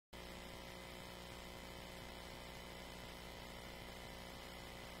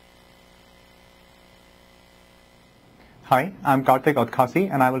Hi, I'm Kartik Audhkhasi,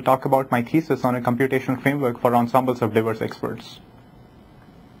 and I will talk about my thesis on a computational framework for ensembles of diverse experts.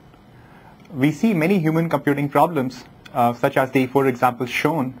 We see many human computing problems, such as the 4 examples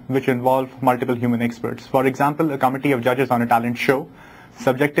shown, which involve multiple human experts. For example, a committee of judges on a talent show,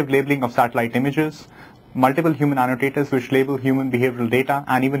 subjective labeling of satellite images, multiple human annotators which label human behavioral data,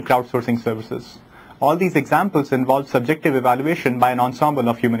 and even crowdsourcing services. All these examples involve subjective evaluation by an ensemble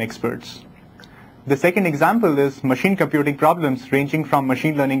of human experts. The second example is machine computing problems ranging from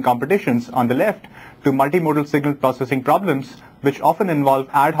machine learning competitions on the left to multimodal signal processing problems, which often involve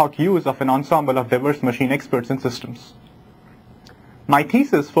ad hoc use of an ensemble of diverse machine experts in systems. My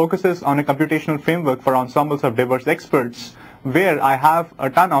thesis focuses on a computational framework for ensembles of diverse experts, where I have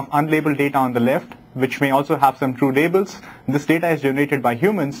a ton of unlabeled data on the left, which may also have some true labels. This data is generated by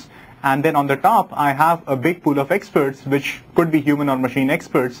humans. And then on the top, I have a big pool of experts, which could be human or machine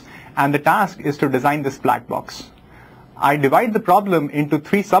experts, and the task is to design this black box. I divide the problem into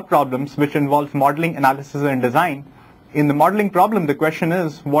 3 subproblems, which involve modeling, analysis, and design. In the modeling problem, the question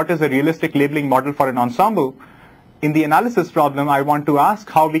is, what is a realistic labeling model for an ensemble? In the analysis problem, I want to ask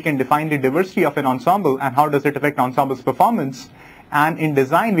how we can define the diversity of an ensemble and how does it affect ensemble's performance. And in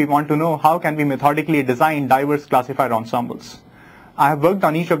design, we want to know how can we methodically design diverse classifier ensembles. I have worked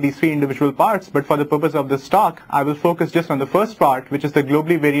on each of these 3 individual parts, but for the purpose of this talk, I will focus just on the first part, which is the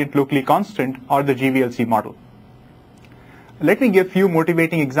globally variant locally constant, or the GVLC model. Let me give few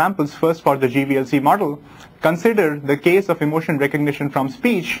motivating examples first for the GVLC model. Consider the case of emotion recognition from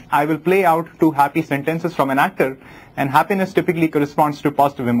speech. I will play out 2 happy sentences from an actor, and happiness typically corresponds to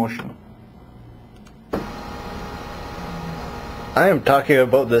positive emotion. I am talking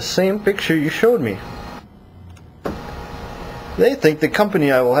about the same picture you showed me. They think the company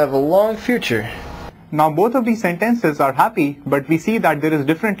I will have a long future. Now both of these sentences are happy, but we see that there is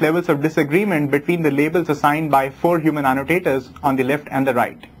different levels of disagreement between the labels assigned by 4 human annotators on the left and the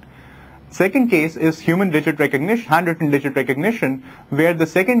right. Second case is human digit recognition, handwritten digit recognition, where the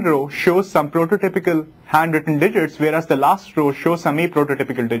second row shows some prototypical handwritten digits, whereas the last row shows some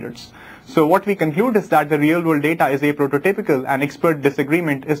aprototypical digits. So what we conclude is that the real world data is aprototypical and expert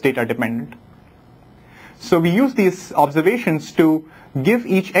disagreement is data dependent. So we use these observations to give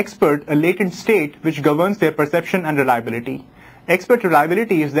each expert a latent state which governs their perception and reliability. Expert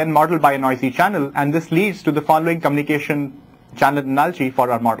reliability is then modeled by a noisy channel, and this leads to the following communication channel analogy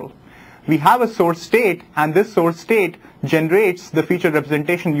for our model. We have a source state, and this source state generates the feature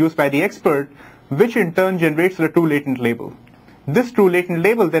representation used by the expert, which in turn generates the true latent label. This true latent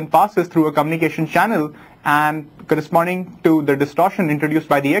label then passes through a communication channel and corresponding to the distortion introduced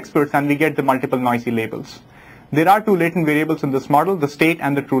by the experts, and we get the multiple noisy labels. There are 2 latent variables in this model, the state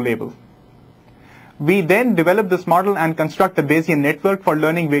and the true label. We then develop this model and construct a Bayesian network for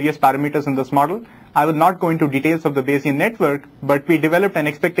learning various parameters in this model. I will not go into details of the Bayesian network, but we developed an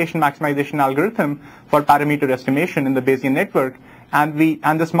expectation maximization algorithm for parameter estimation in the Bayesian network, and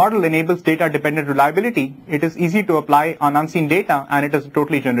this model enables data-dependent reliability. It is easy to apply on unseen data, and it is a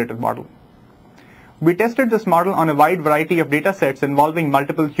totally generative model. We tested this model on a wide variety of data sets involving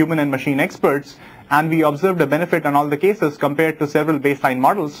multiple human and machine experts, and we observed a benefit on all the cases compared to several baseline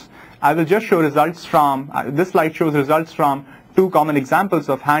models. I will just show results from, this slide shows results from 2 common examples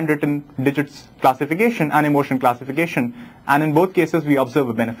of handwritten digits classification and emotion classification, and in both cases we observe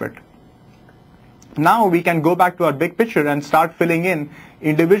a benefit. Now we can go back to our big picture and start filling in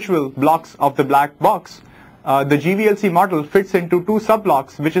individual blocks of the black box. The GVLC model fits into 2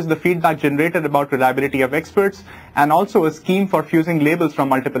 sub-blocks, which is the feedback generated about reliability of experts and also a scheme for fusing labels from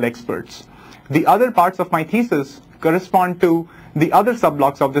multiple experts. The other parts of my thesis correspond to the other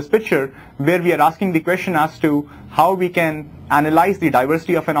sub-blocks of this picture, where we are asking the question as to how we can analyze the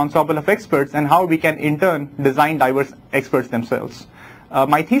diversity of an ensemble of experts and how we can in turn design diverse experts themselves.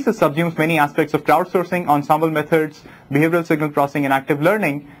 My thesis subsumes many aspects of crowdsourcing, ensemble methods, behavioral signal processing, and active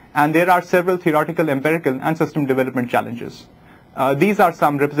learning, and there are several theoretical, empirical, and system development challenges. These are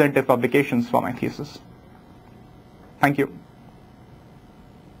some representative publications for my thesis. Thank you.